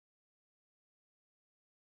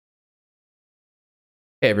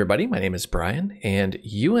Hey everybody, my name is Brian, and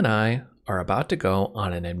you and I are about to go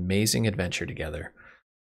on an amazing adventure together.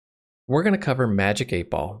 We're going to cover Magic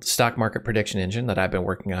 8 Ball, the stock market prediction engine that I've been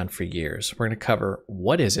working on for years. We're going to cover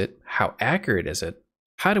what is it, how accurate is it,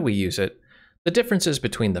 how do we use it, the differences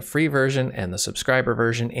between the free version and the subscriber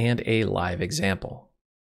version, and a live example.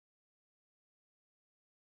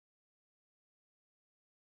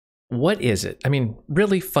 What is it? I mean,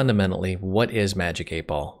 really fundamentally, what is Magic 8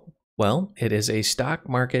 Ball? Well, it is a stock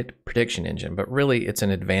market prediction engine, but really it's an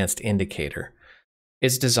advanced indicator.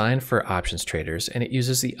 It's designed for options traders and it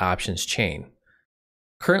uses the options chain.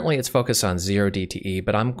 Currently it's focused on 0 DTE,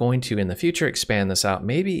 but I'm going to in the future expand this out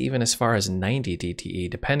maybe even as far as 90 DTE,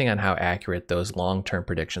 depending on how accurate those long-term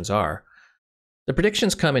predictions are. The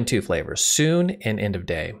predictions come in two flavors, soon and end of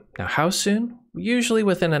day. Now how soon? Usually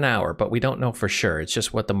within an hour, but we don't know for sure. It's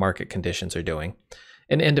just what the market conditions are doing.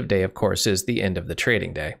 And end of day, of course, is the end of the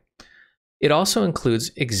trading day. It also includes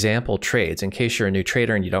example trades in case you're a new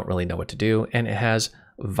trader and you don't really know what to do, and it has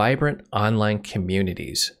vibrant online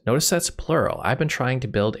communities. Notice that's plural. I've been trying to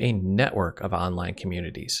build a network of online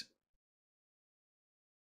communities.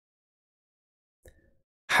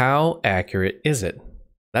 How accurate is it?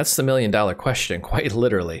 That's the million-dollar question, quite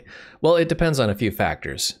literally. Well, it depends on a few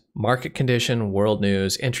factors: market condition, world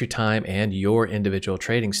news, entry time, and your individual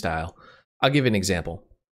trading style. I'll give you an example.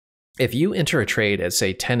 If you enter a trade at,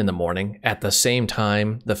 say, 10 in the morning, at the same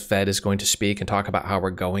time the Fed is going to speak and talk about how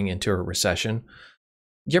we're going into a recession,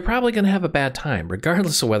 you're probably going to have a bad time,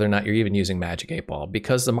 regardless of whether or not you're even using Magic 8 Ball,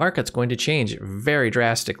 because the market's going to change very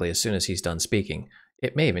drastically as soon as he's done speaking.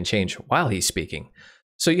 It may even change while he's speaking.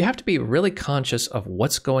 So you have to be really conscious of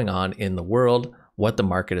what's going on in the world, what the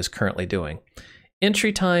market is currently doing.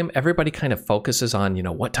 Entry time, everybody kind of focuses on,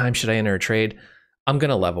 what time should I enter a trade? I'm going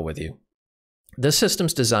to level with you. This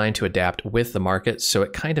system's designed to adapt with the market, so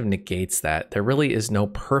it kind of negates that. There really is no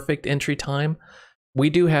perfect entry time. We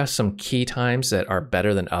do have some key times that are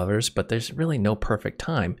better than others, but there's really no perfect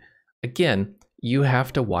time. Again, you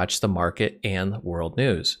have to watch the market and world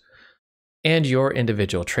news and your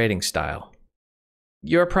individual trading style.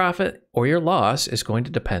 Your profit or your loss is going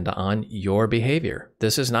to depend on your behavior.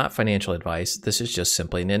 This is not financial advice. This is just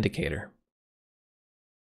simply an indicator.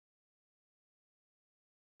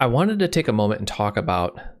 I wanted to take a moment and talk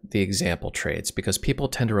about the example trades because people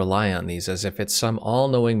tend to rely on these as if it's some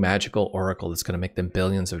all-knowing magical oracle that's going to make them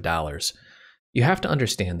billions of dollars. You have to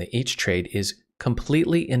understand that each trade is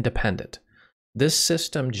completely independent. This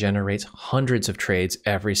system generates hundreds of trades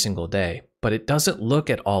every single day, but it doesn't look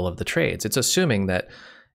at all of the trades. It's assuming that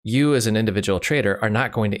you as an individual trader are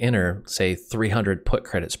not going to enter, say, 300 put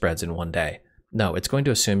credit spreads in one day. No, it's going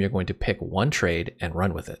to assume you're going to pick one trade and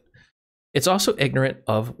run with it. It's also ignorant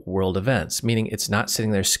of world events, meaning it's not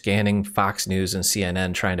sitting there scanning Fox News and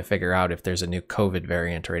CNN trying to figure out if there's a new COVID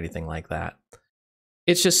variant or anything like that.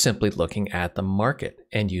 It's just simply looking at the market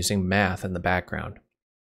and using math in the background.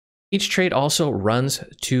 Each trade also runs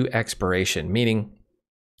to expiration, meaning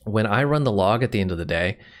when I run the log at the end of the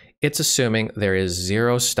day, it's assuming there is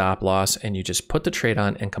zero stop loss and you just put the trade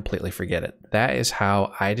on and completely forget it. That is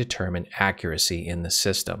how I determine accuracy in the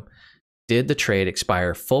system. Did the trade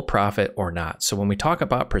expire full profit or not? So when we talk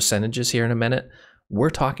about percentages here in a minute, we're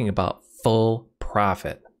talking about full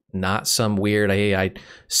profit, not some weird, hey, I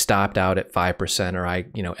stopped out at 5% or I,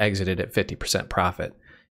 exited at 50% profit.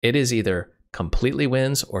 It is either completely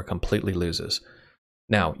wins or completely loses.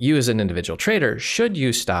 Now, you as an individual trader should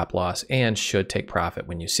use stop loss and should take profit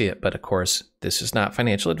when you see it. But of course, this is not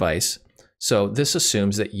financial advice. So this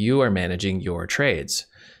assumes that you are managing your trades.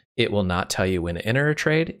 It will not tell you when to enter a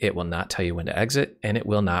trade, it will not tell you when to exit, and it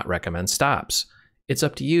will not recommend stops. It's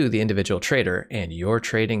up to you, the individual trader, and your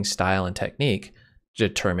trading style and technique to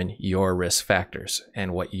determine your risk factors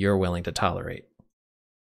and what you're willing to tolerate.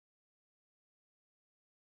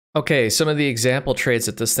 Okay, some of the example trades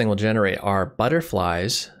that this thing will generate are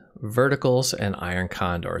butterflies, verticals, and iron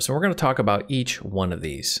condors. And we're going to talk about each one of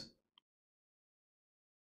these.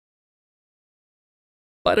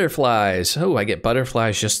 Butterflies. Oh, I get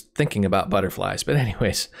butterflies just thinking about butterflies. But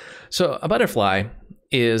anyways, so a butterfly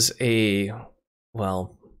is a,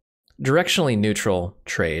 directionally neutral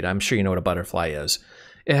trade. I'm sure you know what a butterfly is.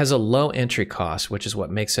 It has a low entry cost, which is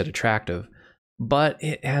what makes it attractive, but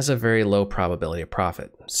it has a very low probability of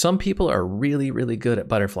profit. Some people are really, really good at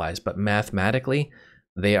butterflies, but mathematically,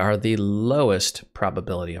 they are the lowest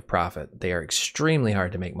probability of profit. They are extremely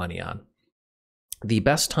hard to make money on. The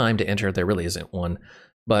best time to enter, there really isn't one,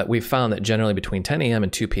 but we've found that generally between 10 a.m.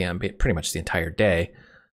 and 2 p.m., pretty much the entire day,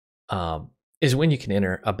 is when you can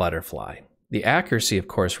enter a butterfly. The accuracy, of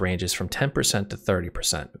course, ranges from 10% to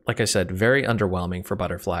 30%. Like I said, very underwhelming for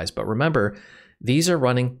butterflies, but remember, These are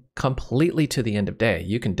running completely to the end of day.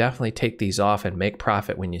 You can definitely take these off and make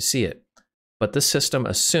profit when you see it. But this system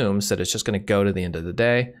assumes that it's just going to go to the end of the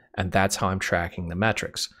day, and that's how I'm tracking the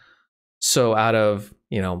metrics. So out of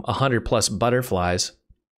 100 plus butterflies,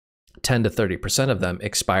 10 to 30% of them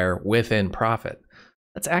expire within profit.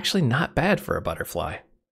 That's actually not bad for a butterfly.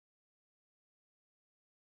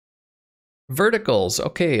 Verticals.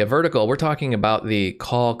 Okay, a vertical. We're talking about the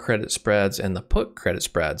call credit spreads and the put credit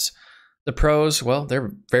spreads. The pros, well,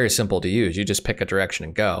 they're very simple to use. You just pick a direction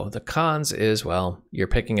and go. The cons is, well, you're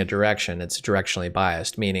picking a direction. It's directionally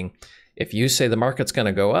biased, meaning if you say the market's going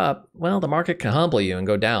to go up, well, the market can humble you and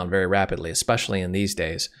go down very rapidly, especially in these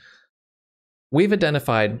days. We've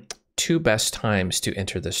identified two best times to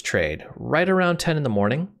enter this trade, right around 10 in the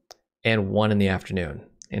morning and 1 in the afternoon.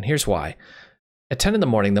 And here's why. At 10 in the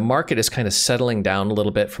morning, the market is kind of settling down a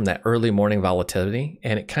little bit from that early morning volatility,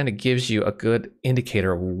 and it kind of gives you a good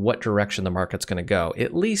indicator of what direction the market's going to go,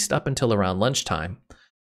 at least up until around lunchtime.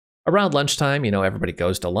 Around lunchtime, everybody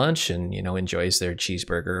goes to lunch and, enjoys their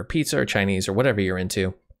cheeseburger or pizza or Chinese or whatever you're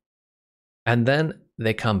into. And then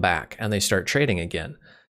they come back and they start trading again.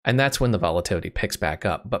 And that's when the volatility picks back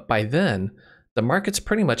up. But by then, the market's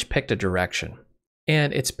pretty much picked a direction.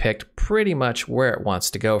 And it's picked pretty much where it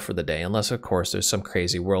wants to go for the day, unless, of course, there's some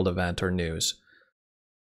crazy world event or news.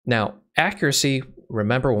 Now, accuracy,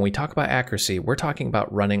 remember when we talk about accuracy, we're talking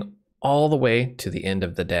about running all the way to the end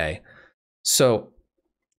of the day. So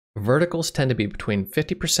verticals tend to be between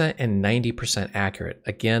 50% and 90% accurate.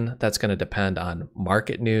 Again, that's going to depend on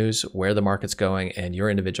market news, where the market's going, and your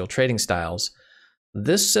individual trading styles.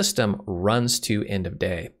 This system runs to end of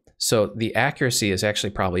day. So the accuracy is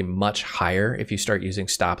actually probably much higher if you start using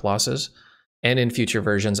stop losses. And in future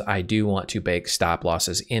versions, I do want to bake stop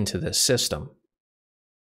losses into this system.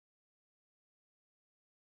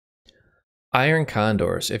 Iron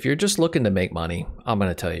condors. If you're just looking to make money, I'm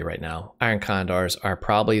going to tell you right now, iron condors are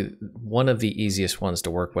probably one of the easiest ones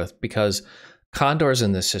to work with because condors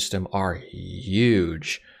in this system are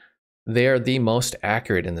huge. They are the most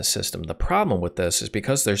accurate in the system. The problem with this is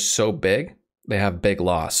because they're so big, they have big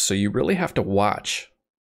loss. So you really have to watch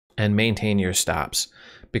and maintain your stops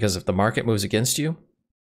because if the market moves against you,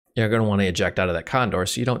 you're going to want to eject out of that condor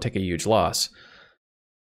so you don't take a huge loss.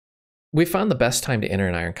 We found the best time to enter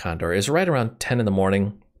an iron condor is right around 10 in the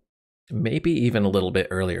morning, maybe even a little bit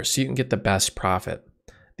earlier, so you can get the best profit.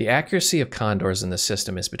 The accuracy of condors in the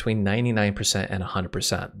system is between 99% and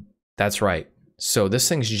 100%. That's right. So this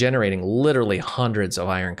thing's generating literally hundreds of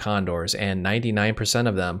iron condors, and 99%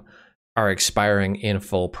 of them are expiring in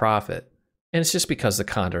full profit. And it's just because the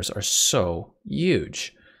condors are so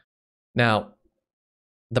huge. Now,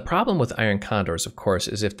 the problem with iron condors, of course,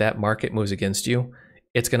 is if that market moves against you,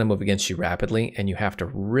 it's going to move against you rapidly, and you have to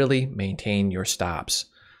really maintain your stops.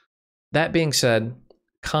 That being said,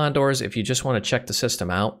 condors, if you just want to check the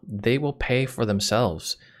system out, they will pay for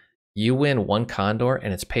themselves. You win one condor,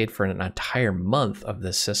 and it's paid for an entire month of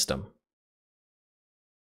this system.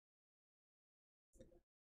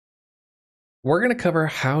 We're going to cover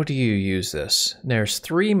how do you use this. There's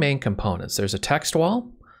three main components. There's a text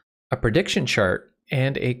wall, a prediction chart,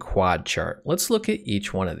 and a quad chart. Let's look at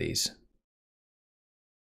each one of these.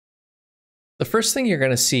 The first thing you're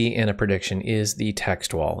going to see in a prediction is the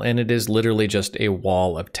text wall, and it is literally just a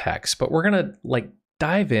wall of text, but we're going to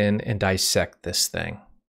dive in and dissect this thing.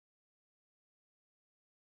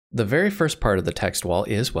 The very first part of the text wall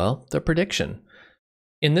is, well, the prediction.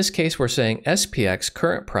 In this case, we're saying SPX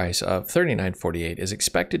current price of $39.48 is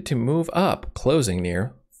expected to move up, closing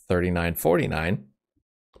near $39.49,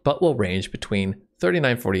 but will range between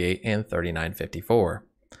 $39.48 and $39.54.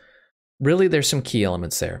 Really, there's some key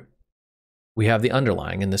elements there. We have the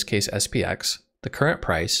underlying, in this case SPX, the current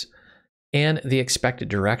price, and the expected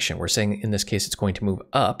direction. We're saying in this case it's going to move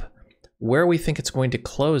up, where we think it's going to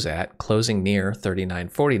close at, closing near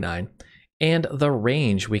 $39.49, and the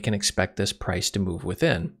range we can expect this price to move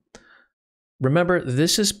within. Remember,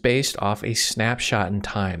 this is based off a snapshot in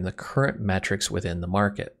time, the current metrics within the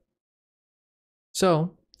market.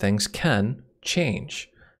 So things can change.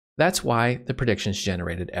 That's why the prediction is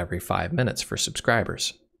generated every 5 minutes for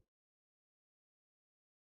subscribers.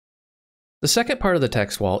 The second part of the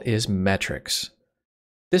text wall is metrics.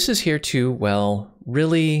 This is here to, well,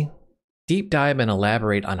 really deep dive and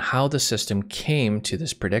elaborate on how the system came to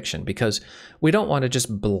this prediction, because we don't want to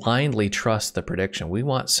just blindly trust the prediction. We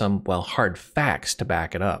want some, well, hard facts to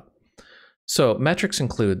back it up. So metrics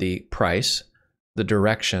include the price, the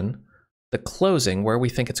direction, the closing, where we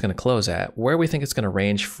think it's going to close at, where we think it's going to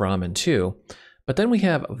range from and to, but then we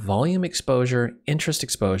have volume exposure, interest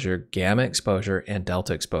exposure, gamma exposure, and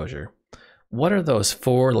delta exposure. What are those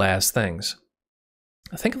four last things?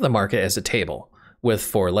 Think of the market as a table with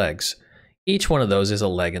 4 legs. Each one of those is a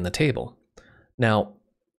leg in the table. Now,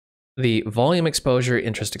 the volume exposure,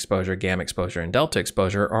 interest exposure, gamma exposure, and delta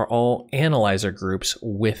exposure are all analyzer groups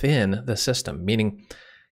within the system, meaning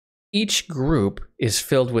each group is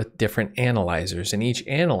filled with different analyzers, and each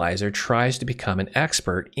analyzer tries to become an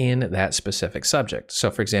expert in that specific subject. So,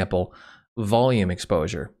 for example, volume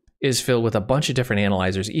exposure is filled with a bunch of different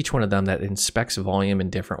analyzers, each one of them that inspects volume in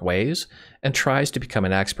different ways and tries to become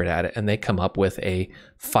an expert at it, and they come up with a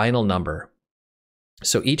final number.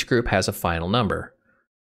 So each group has a final number,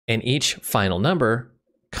 and each final number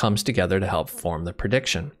comes together to help form the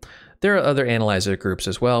prediction. There are other analyzer groups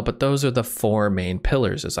as well, but those are the 4 main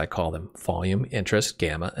pillars, as I call them: volume, interest,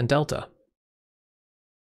 gamma, and delta.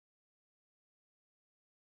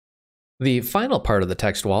 The final part of the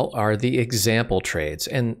text wall are the example trades.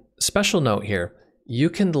 And special note here, you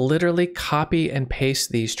can literally copy and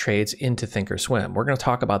paste these trades into thinkorswim. We're going to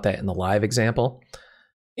talk about that in the live example.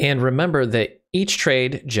 And remember that each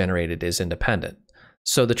trade generated is independent.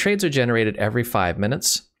 So the trades are generated every 5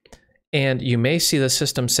 minutes. And you may see the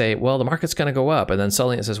system say, well, the market's going to go up. And then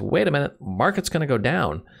suddenly it says, wait a minute, market's going to go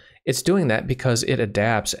down. It's doing that because it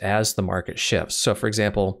adapts as the market shifts. So for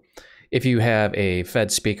example, if you have a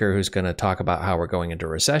Fed speaker who's going to talk about how we're going into a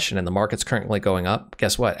recession and the market's currently going up,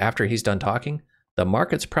 guess what? After he's done talking, the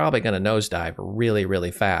market's probably going to nosedive really,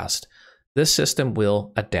 really fast. This system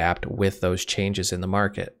will adapt with those changes in the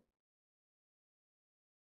market.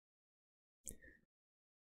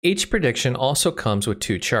 Each prediction also comes with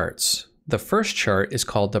 2 charts. The first chart is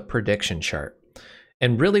called the prediction chart.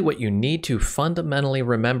 And really what you need to fundamentally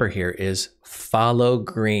remember here is follow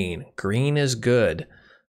green. Green is good.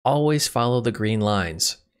 Always follow the green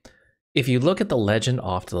lines. If you look at the legend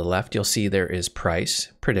off to the left, you'll see there is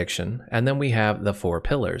price, prediction, and then we have the 4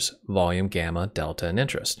 pillars: volume, gamma, delta, and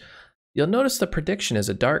interest. You'll notice the prediction is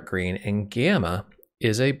a dark green and gamma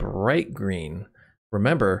is a bright green.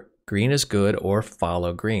 Remember, green is good or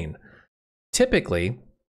follow green. Typically,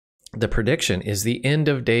 the prediction is the end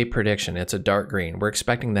of day prediction. It's a dark green. We're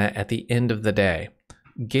expecting that at the end of the day.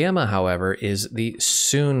 Gamma, however, is the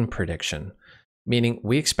soon prediction, meaning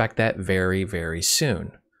we expect that very, very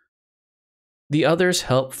soon. The others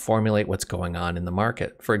help formulate what's going on in the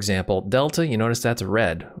market. For example, delta, you notice that's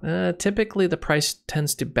red. Typically, the price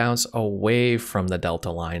tends to bounce away from the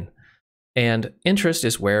delta line. And interest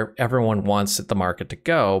is where everyone wants the market to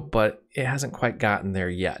go, but it hasn't quite gotten there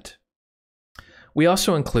yet. We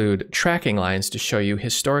also include tracking lines to show you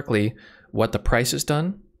historically what the price has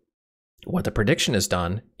done, what the prediction has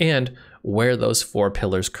done, and where those 4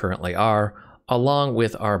 pillars currently are, along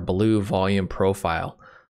with our blue volume profile.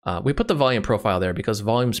 We put the volume profile there because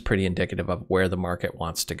volume is pretty indicative of where the market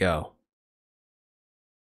wants to go.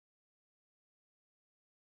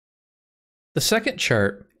 The second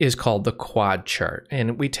chart is called the quad chart,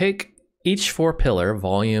 and we take each 4 pillar,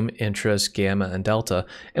 volume, interest, gamma, and delta,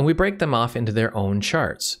 and we break them off into their own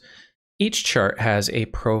charts. Each chart has a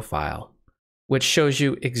profile, which shows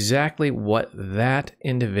you exactly what that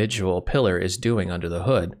individual pillar is doing under the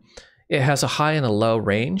hood. It has a high and a low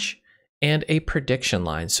range and a prediction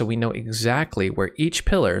line, so we know exactly where each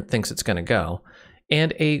pillar thinks it's going to go,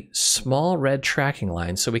 and a small red tracking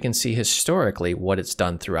line so we can see historically what it's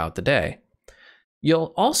done throughout the day.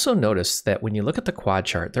 You'll also notice that when you look at the quad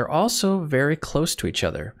chart, they're also very close to each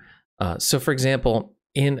other. So for example,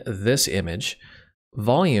 in this image,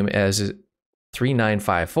 volume as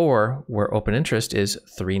 3954, where open interest is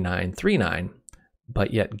 3939,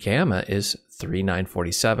 but yet gamma is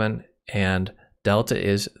 3947 and delta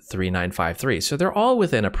is 3953. So they're all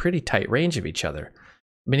within a pretty tight range of each other,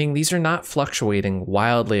 meaning these are not fluctuating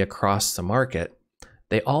wildly across the market.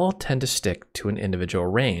 They all tend to stick to an individual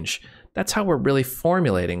range. That's how we're really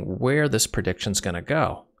formulating where this prediction is going to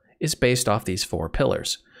go, is based off these 4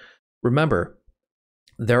 pillars. Remember,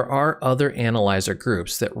 there are other analyzer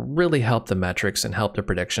groups that really help the metrics and help the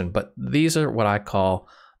prediction, but these are what I call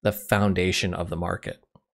the foundation of the market.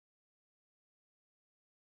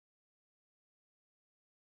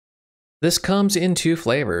 This comes in 2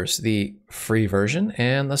 flavors, the free version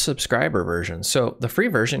and the subscriber version. So the free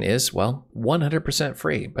version is, well, 100%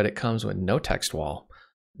 free, but it comes with no text wall,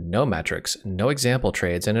 no metrics, no example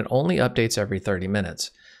trades, and it only updates every 30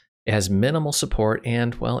 minutes. It has minimal support,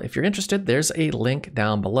 and, well, if you're interested, there's a link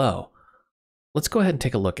down below. Let's go ahead and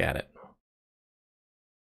take a look at it.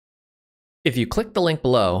 If you click the link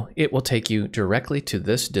below, it will take you directly to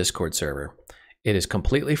this Discord server. It is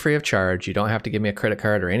completely free of charge. You don't have to give me a credit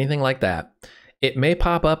card or anything like that. It may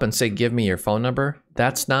pop up and say, give me your phone number.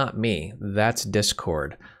 That's not me. That's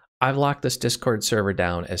Discord. I've locked this Discord server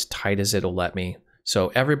down as tight as it'll let me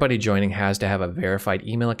So everybody joining has to have a verified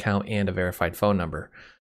email account and a verified phone number.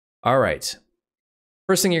 All right.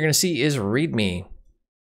 First thing you're going to see is README.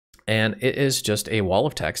 And it is just a wall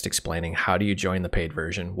of text explaining how do you join the paid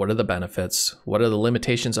version, what are the benefits, what are the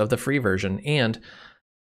limitations of the free version, and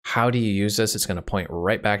how do you use this? It's going to point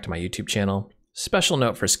right back to my YouTube channel. Special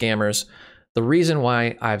note for scammers. The reason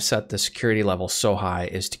why I've set the security level so high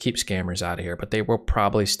is to keep scammers out of here, but there will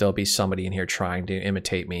probably still be somebody in here trying to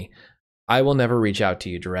imitate me. I will never reach out to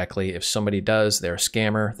you directly. If somebody does, they're a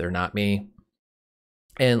scammer, they're not me.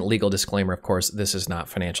 And legal disclaimer, of course, this is not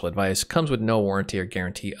financial advice. Comes with no warranty or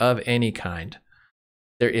guarantee of any kind.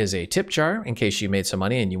 There is a tip jar in case you made some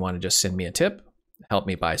money and you want to just send me a tip, help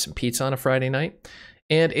me buy some pizza on a Friday night,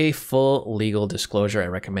 and a full legal disclosure. I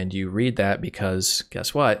recommend you read that because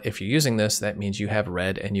guess what? If you're using this, that means you have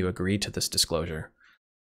read and you agree to this disclosure.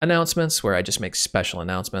 Announcements, where I just make special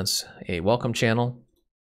announcements, a welcome channel,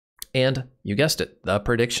 and you guessed it, the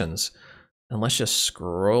predictions. And let's just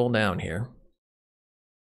scroll down here.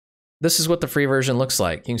 This is what the free version looks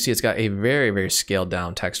like. You can see it's got a very, very scaled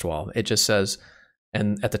down text wall. It just says,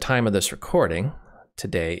 and at the time of this recording,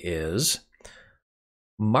 today is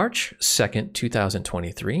March 2nd,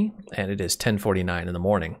 2023, and it is 10:49 in the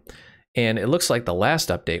morning. And it looks like the last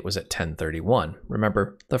update was at 10:31.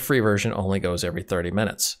 Remember, the free version only goes every 30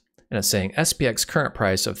 minutes. And it's saying SPX current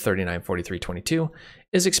price of $39.4322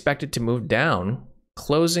 is expected to move down,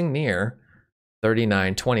 closing near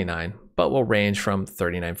 $39.29, but will range from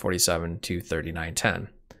 $39.47 to $39.10.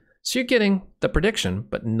 So you're getting the prediction,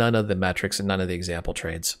 but none of the metrics and none of the example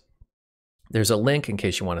trades. There's a link in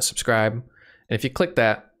case you want to subscribe. And if you click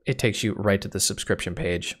that, it takes you right to the subscription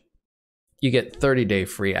page. You get 30-day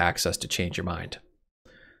free access to change your mind.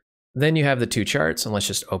 Then you have the two charts, and let's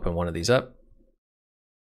just open one of these up.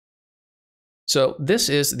 So this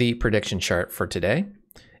is the prediction chart for today.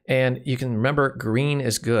 And you can remember green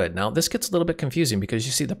is good. Now this gets a little bit confusing because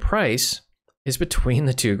you see the price is between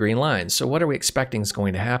the two green lines. So what are we expecting is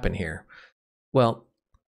going to happen here? Well,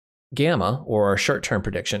 gamma, or our short-term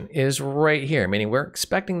prediction, is right here, meaning we're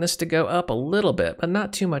expecting this to go up a little bit, but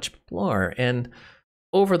not too much more. And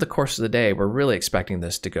over the course of the day, we're really expecting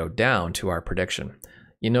this to go down to our prediction.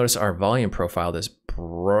 You notice our volume profile, this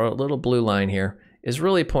little blue line here, is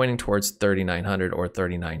really pointing towards 3,900 or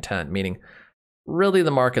 3,910, meaning really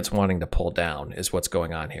the market's wanting to pull down is what's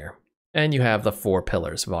going on here. And you have the four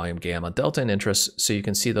pillars, volume, gamma, delta, and interest, so you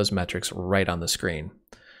can see those metrics right on the screen.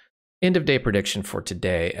 End of day prediction for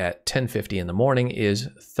today at 10:50 in the morning is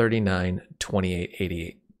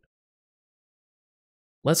 39.2888.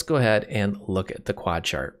 Let's go ahead and look at the quad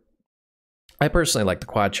chart. I personally like the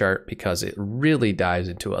quad chart because it really dives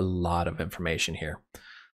into a lot of information here.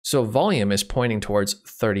 So volume is pointing towards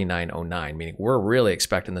 39.09, meaning we're really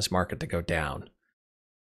expecting this market to go down.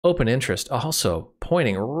 Open interest also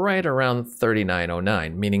pointing right around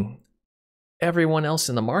 39.09, meaning everyone else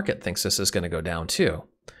in the market thinks this is going to go down too.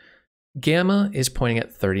 Gamma is pointing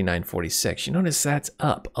at 39.46. You notice that's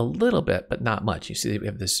up a little bit, but not much. You see we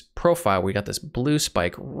have this profile, we got this blue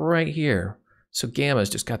spike right here. So gamma's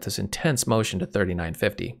just got this intense motion to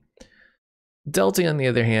 39.50. Delta, on the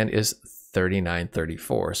other hand, is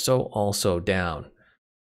 39.34, so also down.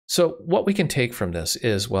 So what we can take from this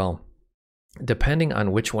is, well, depending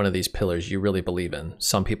on which one of these pillars you really believe in.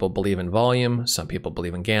 Some people believe in volume, some people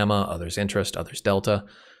believe in gamma, others interest, others delta.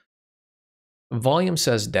 Volume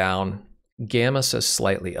says down, gamma says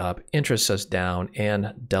slightly up, interest says down,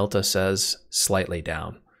 and delta says slightly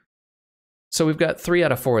down. So we've got 3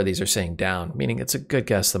 out of 4 of these are saying down, meaning it's a good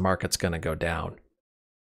guess the market's going to go down.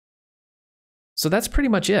 So that's pretty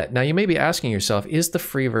much it. Now you may be asking yourself, is the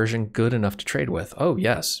free version good enough to trade with? Oh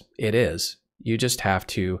yes, it is. You just have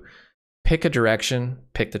to pick a direction,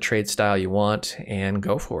 pick the trade style you want, and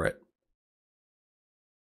go for it.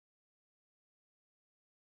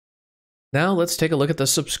 Now let's take a look at the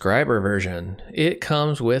subscriber version. It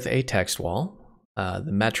comes with a text wall, the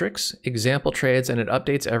metrics, example trades, and it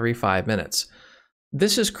updates every 5 minutes.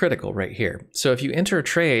 This is critical right here. So if you enter a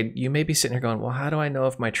trade, you may be sitting here going, well, how do I know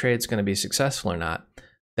if my trade's going to be successful or not?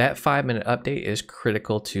 That 5-minute update is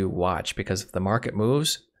critical to watch because if the market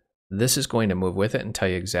moves, this is going to move with it and tell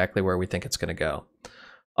you exactly where we think it's going to go.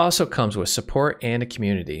 Also comes with support and a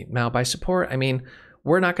community. Now by support, I mean,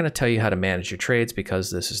 we're not going to tell you how to manage your trades because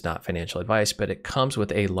this is not financial advice, but it comes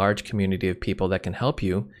with a large community of people that can help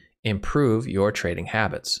you improve your trading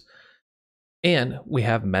habits. And we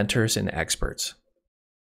have mentors and experts.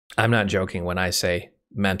 I'm not joking when I say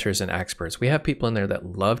mentors and experts. We have people in there that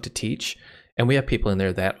love to teach, and we have people in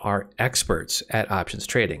there that are experts at options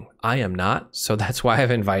trading. I am not, so that's why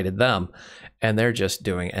I've invited them, and they're just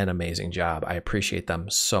doing an amazing job. I appreciate them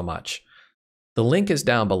so much. The link is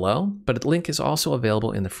down below, but the link is also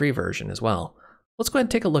available in the free version as well. Let's go ahead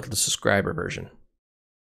and take a look at the subscriber version.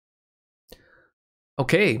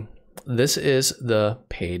 Okay, this is the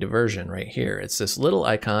paid version right here. It's this little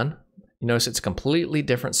icon. You notice it's a completely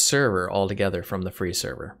different server altogether from the free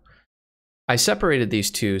server. I separated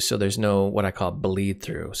these two so there's no what I call bleed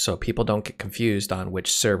through, so people don't get confused on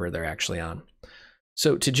which server they're actually on.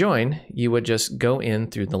 So to join, you would just go in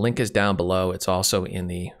through, the link is down below. It's also in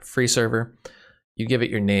the free server. You give it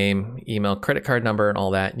your name, email, credit card number, and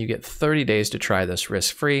all that, and you get 30 days to try this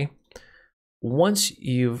risk-free. Once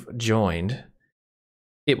you've joined,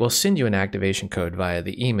 it will send you an activation code via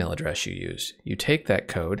the email address you use. You take that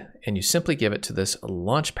code and you simply give it to this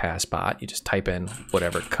LaunchPass bot. You just type in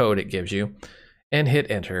whatever code it gives you and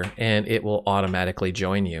hit enter, and it will automatically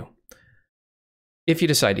join you. If you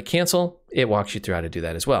decide to cancel, it walks you through how to do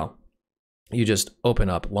that as well. You just open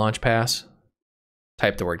up LaunchPass,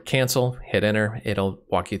 type the word cancel, hit enter. It'll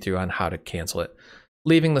walk you through on how to cancel it.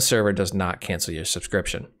 Leaving the server does not cancel your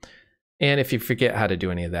subscription. And if you forget how to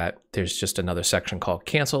do any of that, there's just another section called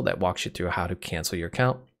cancel that walks you through how to cancel your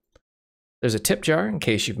account. There's a tip jar in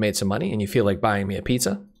case you've made some money and you feel like buying me a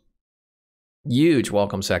pizza. Huge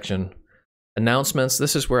welcome section. Announcements.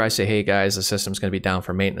 This is where I say, hey guys, the system's going to be down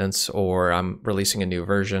for maintenance, or I'm releasing a new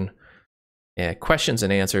version. And questions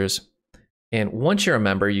and answers. And once you're a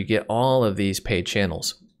member, you get all of these paid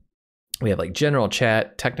channels. We have like general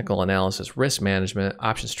chat, technical analysis, risk management,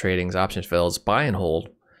 options tradings, options fills, buy and hold,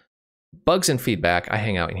 bugs and feedback. I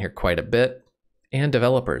hang out in here quite a bit. And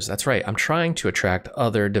developers. That's right. I'm trying to attract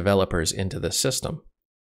other developers into this system.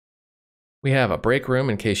 We have a break room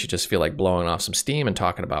in case you just feel like blowing off some steam and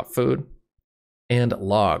talking about food. And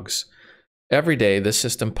logs. Every day, this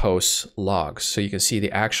system posts logs, so you can see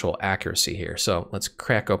the actual accuracy here. So let's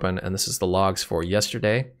crack open, and this is the logs for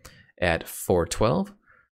yesterday at 4:12.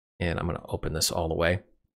 And I'm going to open this all the way.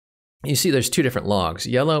 You see there's two different logs.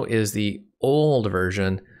 Yellow is the old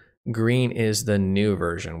version. Green is the new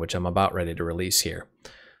version, which I'm about ready to release here.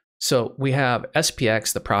 So we have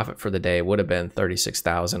SPX, the profit for the day would have been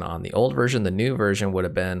 36,000 on the old version. The new version would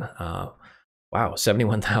have been, wow,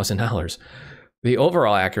 $71,000. The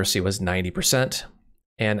overall accuracy was 90%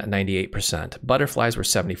 and 98%. Butterflies were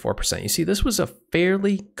 74%. You see, this was a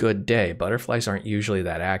fairly good day. Butterflies aren't usually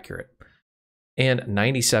that accurate. And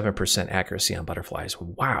 97% accuracy on butterflies.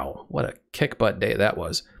 Wow, what a kick butt day that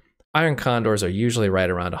was. Iron condors are usually right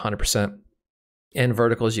around 100%. And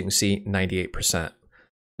verticals, you can see 98%.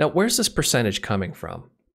 Now, where's this percentage coming from?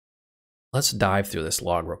 Let's dive through this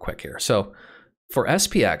log real quick here. So for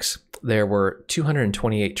SPX, there were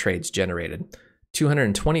 228 trades generated.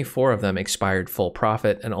 224 of them expired full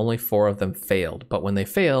profit and only 4 of them failed. But when they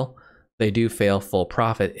fail, they do fail full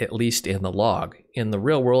profit, at least in the log. In the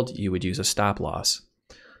real world, you would use a stop loss.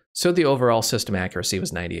 So the overall system accuracy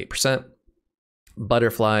was 98%.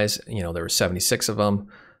 Butterflies, there were 76 of them.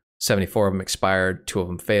 74 of them expired, 2 of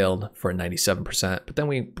them failed for 97%. But then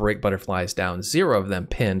we break butterflies down, 0 of them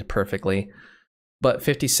pinned perfectly. But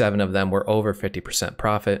 57 of them were over 50%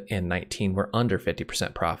 profit and 19 were under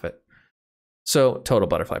 50% profit. So total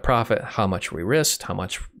butterfly profit, how much we risked, how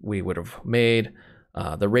much we would have made,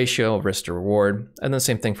 the ratio of risk to reward, and then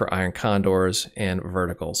same thing for iron condors and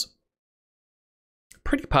verticals.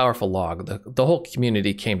 Pretty powerful log. The whole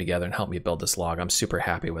community came together and helped me build this log. I'm super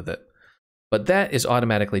happy with it. But that is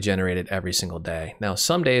automatically generated every single day. Now,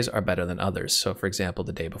 some days are better than others. So for example,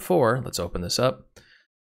 the day before, let's open this up.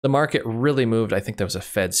 The market really moved. I think there was a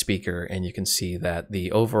Fed speaker, and you can see that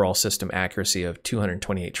the overall system accuracy of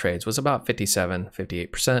 228 trades was about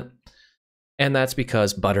 58%. And that's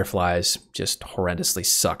because butterflies just horrendously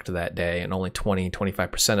sucked that day, and only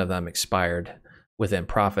 25% of them expired within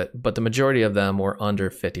profit, but the majority of them were under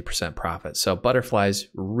 50% profit. So butterflies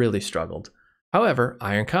really struggled. However,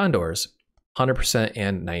 iron condors, 100%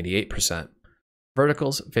 and 98%.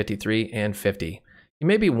 Verticals, 53 and 50. You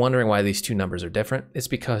may be wondering why these two numbers are different. It's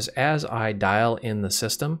because as I dial in the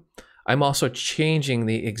system, I'm also changing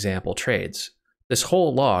the example trades. This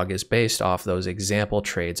whole log is based off those example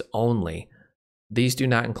trades only. These do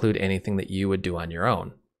not include anything that you would do on your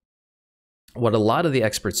own. What a lot of the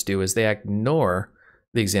experts do is they ignore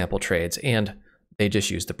the example trades and they just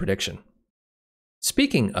use the prediction.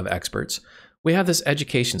 Speaking of experts, we have this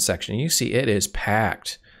education section. You see it is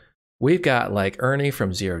packed. We've got like Ernie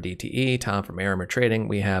from 0DTE, Tom from Aramer Trading.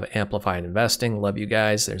 We have Amplified Investing. Love you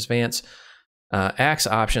guys. There's Vance. Axe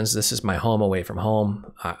Options. This is my home away from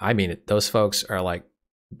home. I mean, those folks are like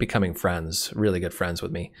becoming friends, really good friends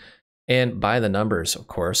with me. And By the Numbers, of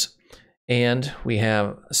course. And we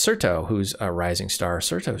have Serto, who's a rising star.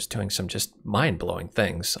 Serto's doing some just mind-blowing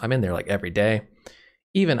things. I'm in there like every day.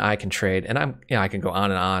 even I can trade, and I can go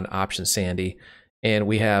on and on. Option Sandy, and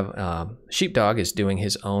we have Sheepdog is doing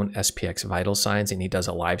his own SPX vital signs, and he does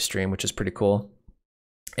a live stream, which is pretty cool.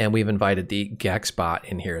 And we've invited the GexBot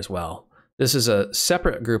in here as well. This is a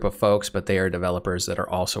separate group of folks, but they are developers that are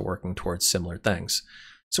also working towards similar things.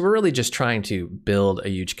 So we're really just trying to build a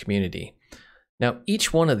huge community. Now,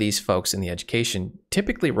 each one of these folks in the education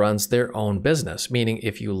typically runs their own business, meaning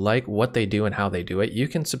if you like what they do and how they do it, you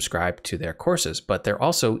can subscribe to their courses, but they're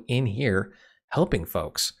also in here helping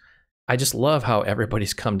folks. I just love how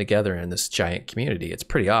everybody's come together in this giant community. It's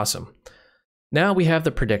pretty awesome. Now we have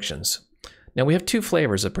the predictions. Now we have two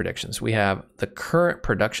flavors of predictions. We have the current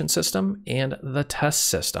production system and the test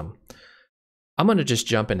system. I'm going to just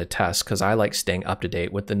jump into tests because I like staying up to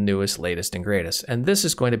date with the newest, latest, and greatest. And this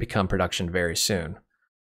is going to become production very soon.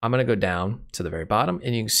 I'm going to go down to the very bottom,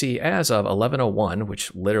 and you can see as of 11:01,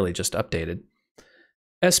 which literally just updated,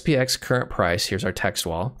 SPX current price, here's our text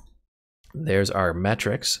wall. There's our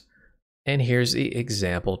metrics, and here's the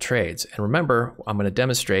example trades. And remember, I'm going to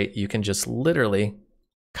demonstrate, you can just literally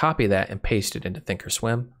copy that and paste it into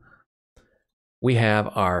Thinkorswim. We have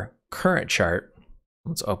our current chart.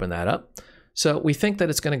 Let's open that up. So we think that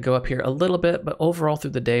it's going to go up here a little bit, but overall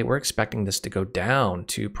through the day, we're expecting this to go down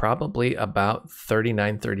to probably about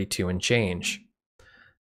 39.32 and change.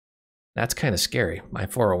 That's kind of scary. My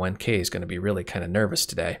 401k is going to be really kind of nervous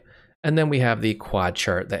today. And then we have the quad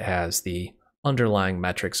chart that has the underlying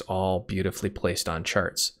metrics all beautifully placed on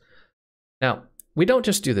charts. Now, we don't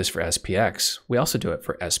just do this for SPX, we also do it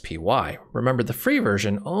for SPY. Remember, the free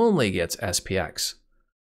version only gets SPX.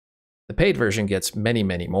 The paid version gets many,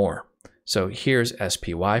 many more. So here's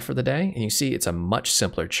SPY for the day, and you see it's a much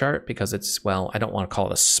simpler chart because it's, well, I don't want to call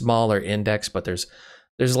it a smaller index, but there's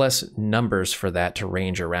less numbers for that to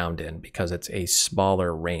range around in because it's a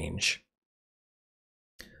smaller range.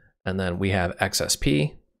 And then we have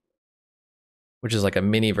XSP, which is like a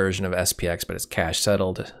mini version of SPX, but it's cash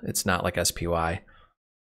settled. It's not like SPY.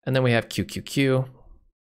 And then we have QQQ, in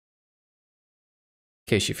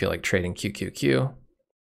case you feel like trading QQQ.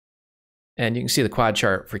 And you can see the quad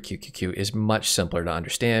chart for QQQ is much simpler to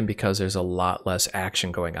understand because there's a lot less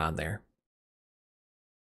action going on there.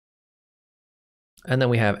 And then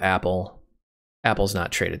we have Apple. Apple's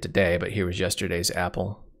not traded today, but here was yesterday's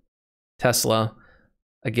Apple. Tesla.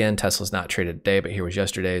 Again, Tesla's not traded today, but here was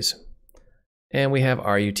yesterday's. And we have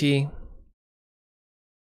RUT.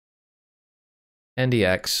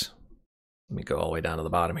 NDX. Let me go all the way down to the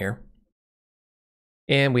bottom here.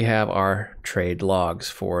 And we have our trade logs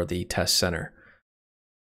for the test center.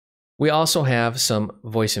 We also have some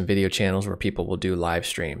voice and video channels where people will do live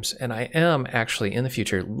streams. And I am actually in the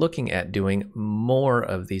future looking at doing more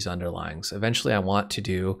of these underlyings. Eventually I want to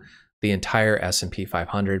do the entire S&P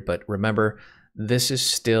 500, but remember, this is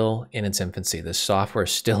still in its infancy. This software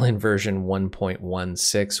is still in version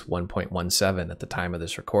 1.16, 1.17 at the time of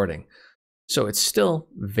this recording. So it's still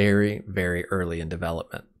very, very early in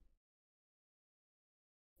development.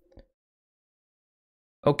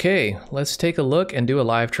 Okay, let's take a look and do a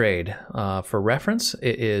live trade. For reference,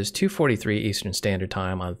 it is 2:43 Eastern Standard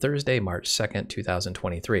Time on Thursday, March 2nd,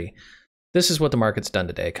 2023. This is what the market's done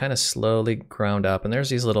today, kind of slowly ground up, and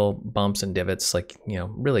there's these little bumps and divots, like, you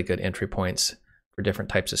know, really good entry points for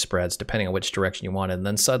different types of spreads, depending on which direction you wanted. And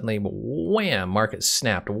then suddenly, wham, market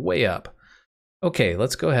snapped way up. Okay,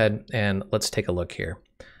 let's go ahead and let's take a look here.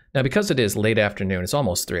 Now, because it is late afternoon, it's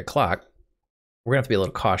almost 3 o'clock, we're gonna have to be a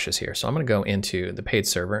little cautious here. So I'm gonna go into the paid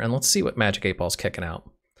server and let's see what Magic 8 Ball's kicking out.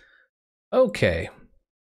 Okay,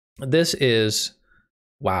 this is,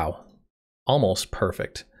 wow, almost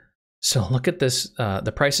perfect. So look at this,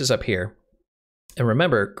 the price is up here. And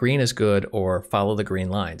remember, green is good or follow the green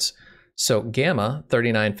lines. So gamma,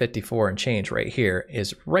 39.54 and change right here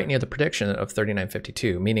is right near the prediction of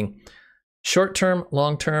 39.52, meaning short term,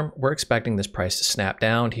 long term, we're expecting this price to snap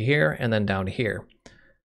down to here and then down to here.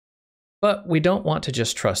 But we don't want to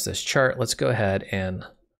just trust this chart. Let's go ahead and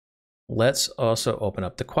let's also open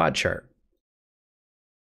up the quad chart.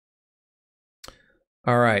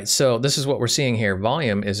 All right, so this is what we're seeing here.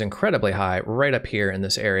 Volume is incredibly high right up here in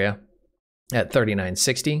this area at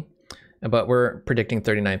 39.60, but we're predicting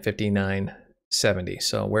 39.59.70.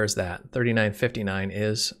 So where's that? 39.59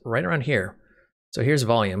 is right around here. So here's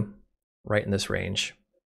volume right in this range.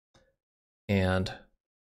 And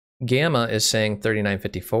gamma is saying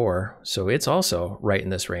 39.54, so it's also right in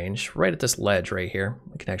this range, right at this ledge right here.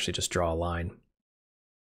 We can actually just draw a line.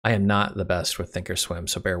 I am not the best with Thinkorswim,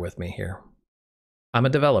 so bear with me here. I'm a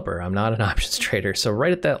developer, I'm not an options trader, so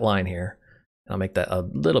right at that line here, I'll make that a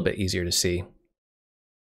little bit easier to see.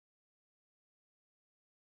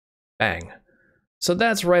 Bang. So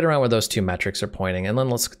that's right around where those two metrics are pointing. And then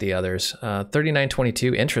let's look at the others.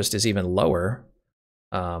 39.22 interest is even lower.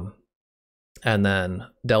 And then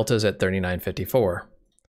delta's at 39.54.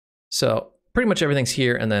 So pretty much everything's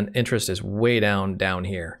here, and then interest is way down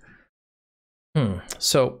here.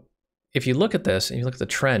 So if you look at this and you look at the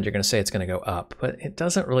trend, you're going to say it's going to go up, but it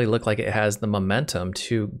doesn't really look like it has the momentum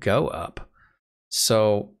to go up.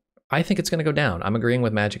 So I think it's going to go down. I'm agreeing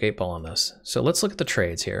with Magic 8 Ball on this. So let's look at the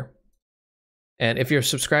trades here. And if you're a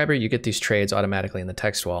subscriber, you get these trades automatically in the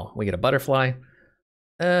text wall. We get a butterfly.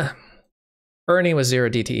 Ernie with 0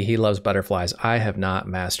 DTE, he loves butterflies. I have not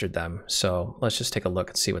mastered them. So let's just take a look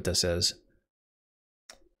and see what this is.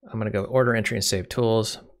 I'm going to go order entry and save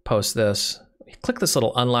tools, post this. Click this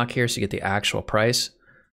little unlock here so you get the actual price.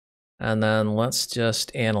 And then let's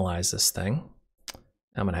just analyze this thing.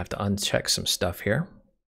 I'm going to have to uncheck some stuff here.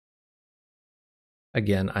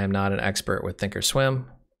 Again, I am not an expert with Thinkorswim.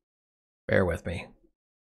 Bear with me.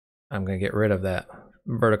 I'm going to get rid of that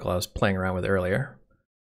vertical I was playing around with earlier.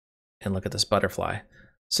 And look at this butterfly.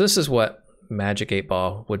 So this is what Magic 8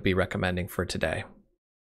 Ball would be recommending for today.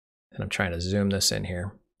 And I'm trying to zoom this in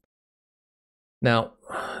here. Now,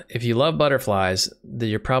 if you love butterflies,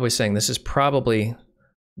 you're probably saying this is probably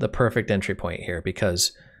the perfect entry point here,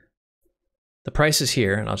 because the price is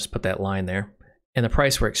here, and I'll just put that line there. And the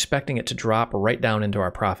price, we're expecting it to drop right down into our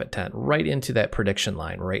profit tent, right into that prediction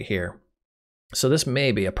line right here. So this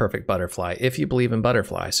may be a perfect butterfly if you believe in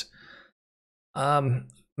butterflies.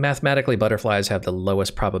 Mathematically, butterflies have the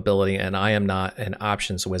lowest probability, and I am not an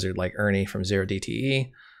options wizard like Ernie from 0 DTE.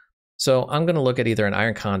 So I'm going to look at either an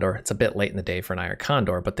iron condor. It's a bit late in the day for an iron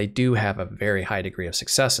condor, but they do have a very high degree of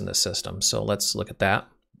success in this system. So let's look at that.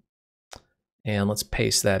 And let's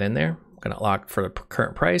paste that in there. I'm going to lock for the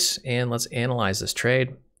current price, and let's analyze this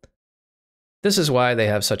trade. This is why they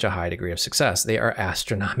have such a high degree of success. They are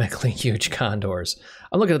astronomically huge condors.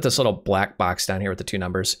 I'm looking at this little black box down here with the two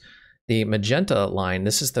numbers. The magenta line,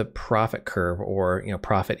 this is the profit curve, or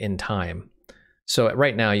profit in time. So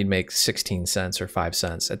right now you'd make 16 cents or 5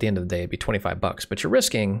 cents. At the end of the day, it'd be 25 bucks, but you're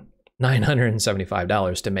risking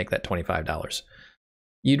 $975 to make that $25.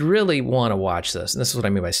 You'd really want to watch this. And this is what I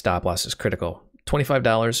mean by stop loss is critical.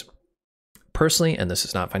 $25 personally, and this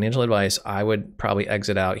is not financial advice, I would probably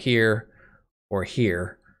exit out here or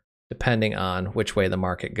here, depending on which way the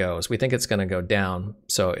market goes. We think it's going to go down.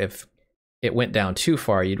 So if it went down too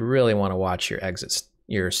far, you'd really want to watch your exits,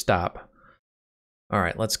 your stop. All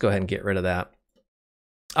right, let's go ahead and get rid of that.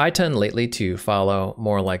 I tend lately to follow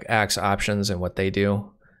more like Axe Options and what they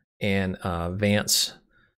do, and Vance,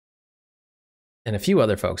 and a few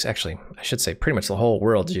other folks. Actually, I should say pretty much the whole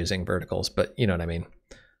world's using verticals, but you know what I mean.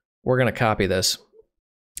 We're going to copy this,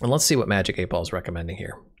 and let's see what Magic 8 Ball is recommending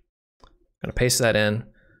here. I'm going to paste that in,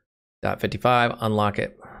 .55, unlock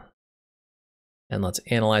it, and let's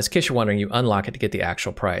analyze. In case you're wondering, you unlock it to get the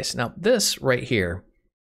actual price. Now this right here,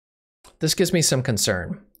 this gives me some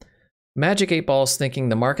concern. Magic 8 Ball is thinking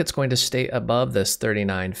the market's going to stay above this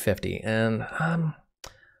 39.50, and I'm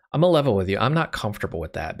gonna level with you. I'm not comfortable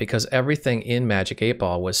with that, because everything in Magic 8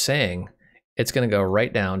 Ball was saying it's going to go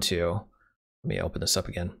right down to, let me open this up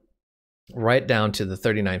again, right down to the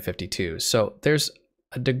 39.52. So there's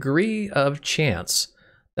a degree of chance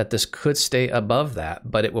that this could stay above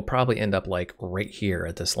that, but it will probably end up like right here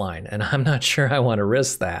at this line, and I'm not sure I want to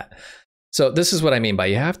risk that. So this is what I mean by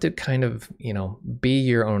you have to kind of, be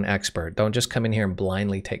your own expert. Don't just come in here and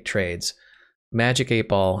blindly take trades. Magic 8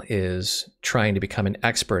 Ball is trying to become an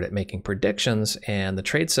expert at making predictions, and the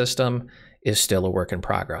trade system is still a work in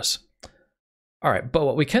progress. All right, but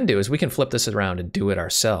what we can do is we can flip this around and do it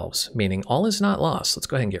ourselves, meaning all is not lost. Let's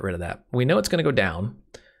go ahead and get rid of that. We know it's going to go down.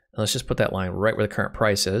 Let's just put that line right where the current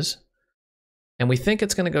price is. And we think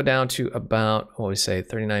it's going to go down to about, what we say,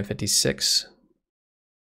 39.56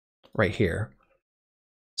 right here.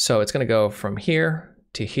 So it's going to go from here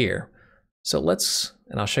to here. So let's,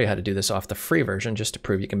 and I'll show you how to do this off the free version just to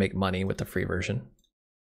prove you can make money with the free version.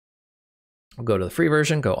 We'll go to the free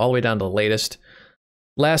version, go all the way down to the latest.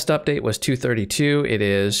 Last update was 232, it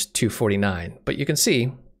is 249. But you can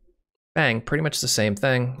see, bang, pretty much the same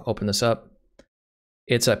thing. Open this up.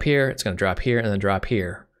 It's up here, it's going to drop here, and then drop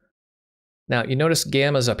here. Now, you notice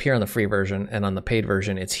gamma's up here on the free version, and on the paid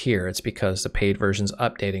version, it's here. It's because the paid version's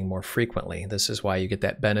updating more frequently. This is why you get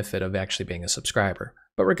that benefit of actually being a subscriber.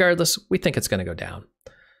 But regardless, we think it's going to go down.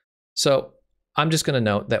 So I'm just going to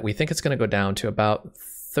note that we think it's going to go down to about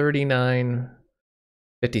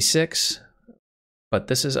 39.56, but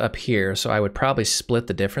this is up here, so I would probably split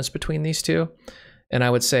the difference between these two. And I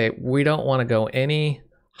would say we don't want to go any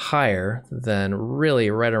higher than really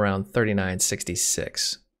right around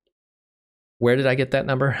 39.66. Where did I get that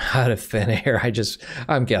number? Out of thin air.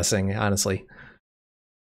 I'm guessing, honestly.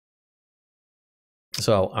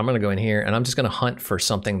 So I'm going to go in here and I'm just going to hunt for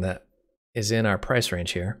something that is in our price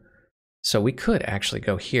range here. So we could actually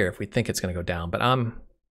go here if we think it's going to go down, but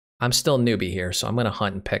I'm still newbie here, so I'm going to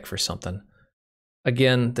hunt and pick for something.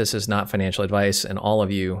 Again, this is not financial advice, and all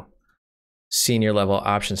of you senior level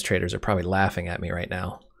options traders are probably laughing at me right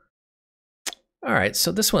now. All right,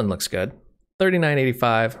 so this one looks good.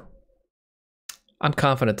 39.85. I'm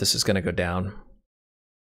confident this is going to go down.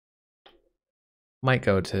 Might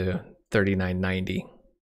go to 39.90.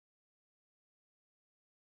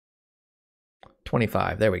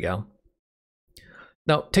 25, there we go.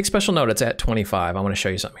 Now, take special note, it's at 25. I want to show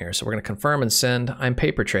you something here. So we're going to confirm and send. I'm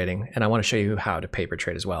paper trading, and I want to show you how to paper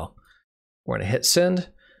trade as well. We're going to hit send.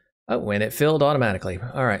 Oh, and it filled automatically.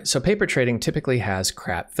 All right, so paper trading typically has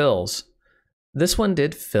crap fills. This one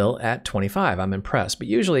did fill at 25. I'm impressed, but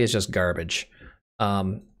usually it's just garbage.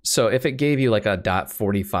 So if it gave you like a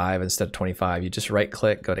 .45 instead of 25, you just right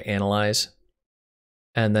click, go to Analyze,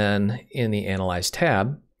 and then in the Analyze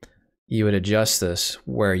tab, you would adjust this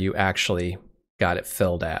where you actually got it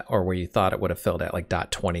filled at, or where you thought it would have filled at, like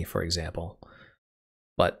 .20, for example.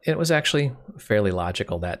 But it was actually fairly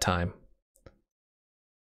logical that time.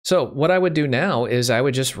 So what I would do now is I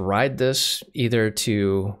would just ride this either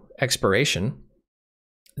to expiration.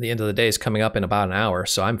 The end of the day is coming up in about an hour,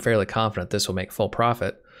 so I'm fairly confident this will make full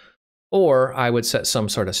profit. Or I would set some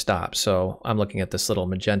sort of stop. So I'm looking at this little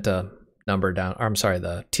magenta number down, or I'm sorry,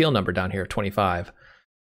 the teal number down here, 25.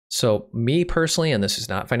 So me personally, and this is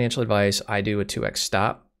not financial advice, I do a 2x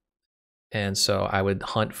stop. And so I would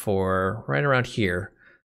hunt for right around here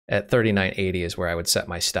at 39.80 is where I would set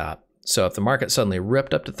my stop. So if the market suddenly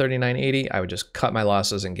ripped up to 39.80, I would just cut my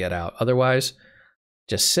losses and get out. Otherwise,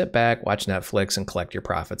 just sit back, watch Netflix, and collect your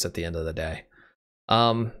profits at the end of the day.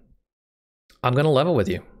 I'm going to level with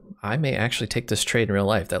you. I may actually take this trade in real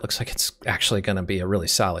life. That looks like it's actually going to be a really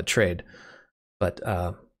solid trade. But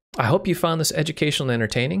I hope you found this educational and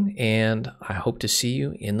entertaining, and I hope to see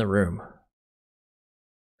you in the room.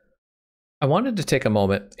 I wanted to take a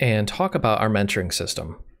moment and talk about our mentoring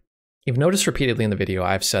system. You've noticed repeatedly in the video,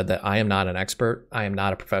 I've said that I am not an expert. I am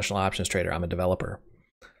not a professional options trader. I'm a developer.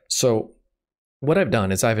 So what I've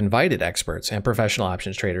done is I've invited experts and professional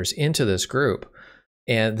options traders into this group,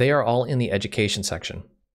 and they are all in the education section.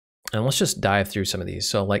 And let's just dive through some of these.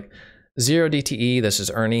 So like 0DTE, this is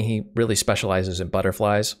Ernie. He really specializes in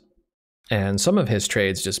butterflies. And some of his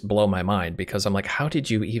trades just blow my mind because I'm like, how did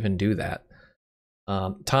you even do that?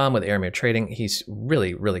 Tom with Aramir Trading, he's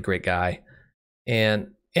really, really great guy.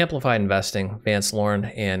 And Amplified Investing, Vance Lauren,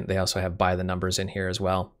 and they also have Buy the Numbers in here as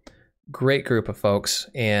well. Great group of folks.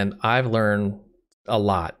 And I've learned a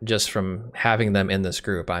lot just from having them in this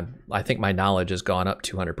group. I think my knowledge has gone up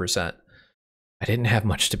 200%. I didn't have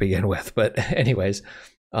much to begin with, but anyways,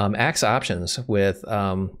 Axe Options with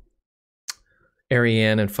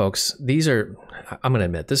Ariane and folks, these are, I'm going to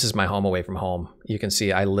admit, this is my home away from home. You can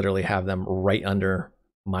see I literally have them right under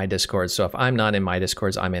my Discord. So if I'm not in my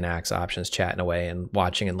Discords, I'm in Axe Options chatting away and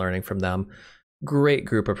watching and learning from them. Great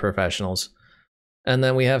group of professionals. And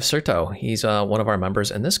then we have Serto. He's one of our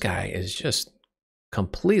members, and this guy is just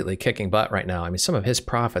completely kicking butt right now. I mean, some of his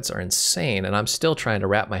profits are insane, and I'm still trying to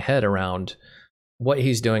wrap my head around what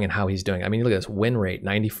he's doing and how he's doing. I mean, look at this win rate,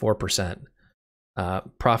 94%.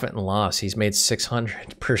 Profit and loss, he's made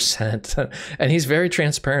 600%. And he's very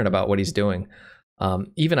transparent about what he's doing.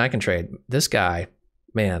 Even I can trade. This guy,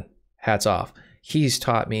 man, hats off. He's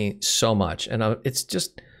taught me so much. And it's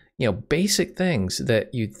just, you know, basic things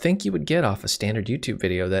that you'd think you would get off a standard YouTube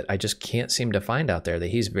video that I just can't seem to find out there. That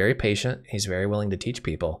he's very patient. He's very willing to teach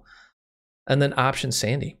people. And then Option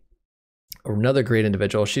Sandy, another great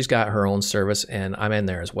individual. She's got her own service, and I'm in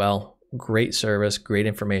there as well. Great service, great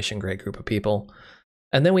information, great group of people.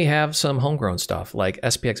 And then we have some homegrown stuff like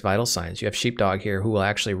SPX Vital Signs. You have Sheepdog here who will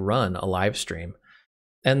actually run a live stream.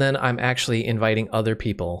 And then I'm actually inviting other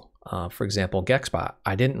people. For example, GexBot.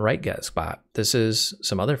 I didn't write GexBot. This is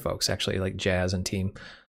some other folks, actually, like Jazz and team.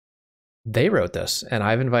 They wrote this, and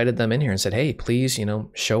I've invited them in here and said, hey, please, you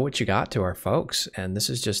know, show what you got to our folks. And this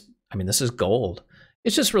is just, I mean, this is gold.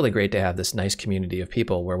 It's just really great to have this nice community of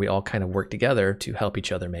people where we all kind of work together to help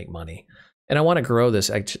each other make money. And I want to grow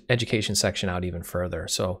this education section out even further.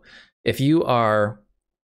 So if you are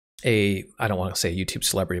I don't want to say YouTube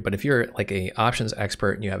celebrity, but if you're like a options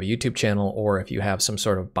expert and you have a YouTube channel, or if you have some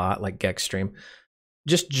sort of bot like GexStream,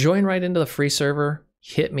 just join right into the free server,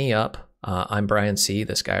 hit me up. I'm Brian C.,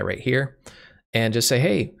 this guy right here, and just say,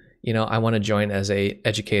 hey, you know, I want to join as a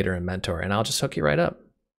educator and mentor, and I'll just hook you right up.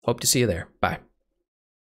 Hope to see you there. Bye.